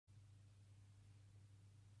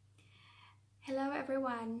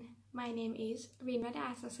everyone, my name is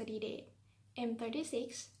Rinrada Sassadeedech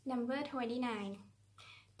M36 number 29.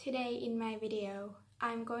 Today in my video,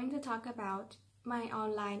 I'm going to talk about my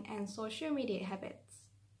online and social media habits.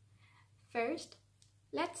 First,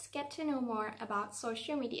 let's get to know more about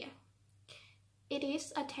social media. It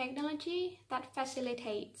is a technology that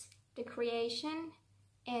facilitates the creation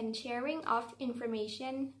and sharing of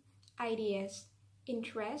information, ideas,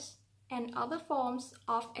 interests, and other forms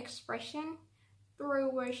of expression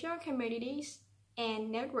through virtual communities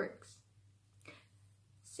and networks.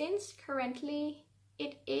 Since currently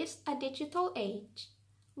it is a digital age,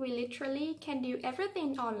 we literally can do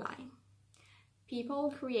everything online.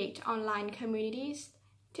 People create online communities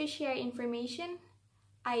to share information,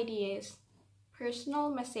 ideas,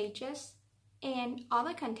 personal messages, and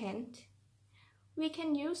other content. We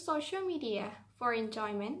can use social media for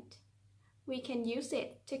enjoyment. We can use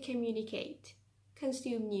it to communicate,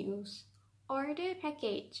 consume news, order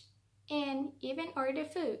package, and even order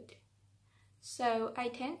food. So I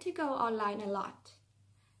tend to go online a lot.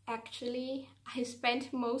 Actually, I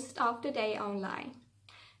spend most of the day online,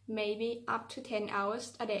 maybe up to 10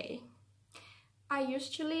 hours a day. I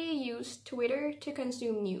usually use Twitter to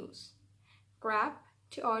consume news, Grab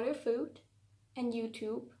to order food, and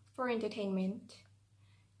YouTube for entertainment.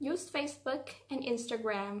 Use Facebook and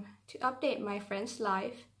Instagram to update my friends'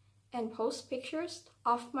 life and post pictures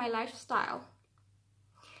of my lifestyle.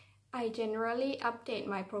 I generally update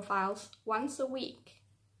my profiles once a week.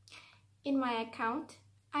 In my account,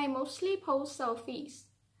 I mostly post selfies,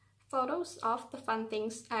 photos of the fun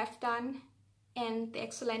things I've done, and the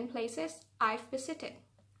excellent places I've visited.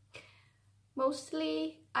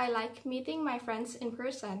 Mostly, I like meeting my friends in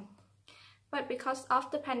person, but because of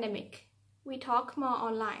the pandemic, we talk more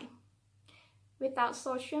online. Without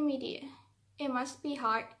social media, it must be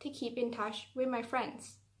hard to keep in touch with my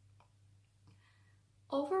friends.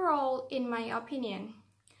 Overall, in my opinion,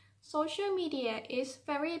 social media is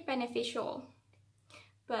very beneficial.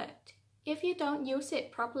 But if you don't use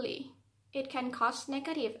it properly, it can cause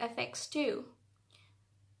negative effects too.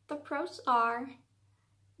 The pros are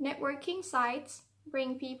networking sites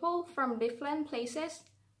bring people from different places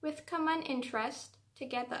with common interests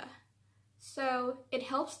together. So it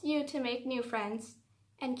helps you to make new friends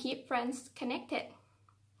and keep friends connected.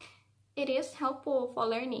 It is helpful for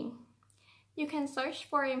learning. You can search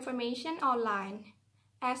for information online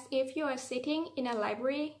as if you are sitting in a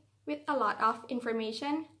library with a lot of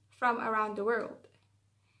information from around the world.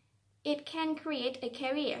 It can create a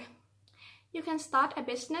career. You can start a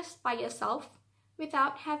business by yourself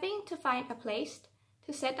without having to find a place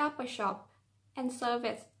to set up a shop and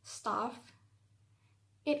service staff.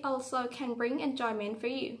 It also can bring enjoyment for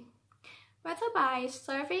you, whether by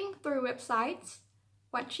surfing through websites,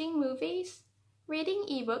 watching movies, reading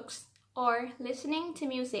ebooks, or listening to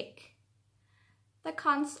music. The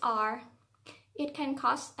cons are, it can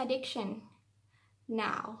cause addiction.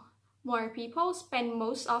 Now, more people spend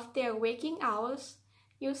most of their waking hours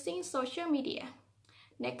using social media,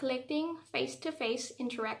 neglecting face-to-face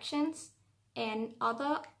interactions and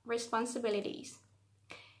other responsibilities.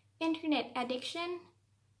 Internet addiction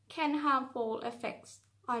can have harmful effects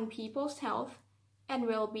on people's health and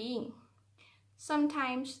well-being.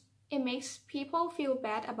 Sometimes it makes people feel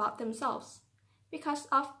bad about themselves because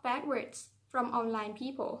of bad words from online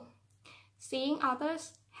people, seeing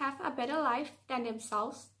others have a better life than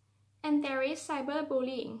themselves, and there is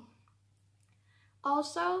cyberbullying.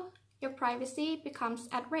 Also, your privacy becomes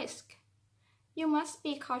at risk. You must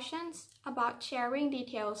be cautious about sharing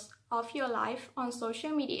details of your life on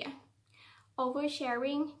social media.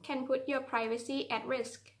 Oversharing can put your privacy at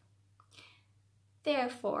risk.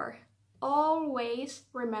 Therefore, always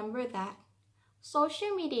remember that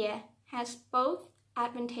social media has both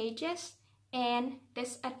advantages and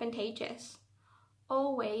disadvantages.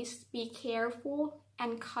 Always be careful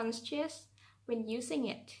and conscious when using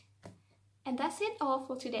it. And that's it all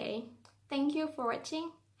for today. Thank you for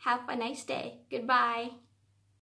watching. Have a nice day. Goodbye.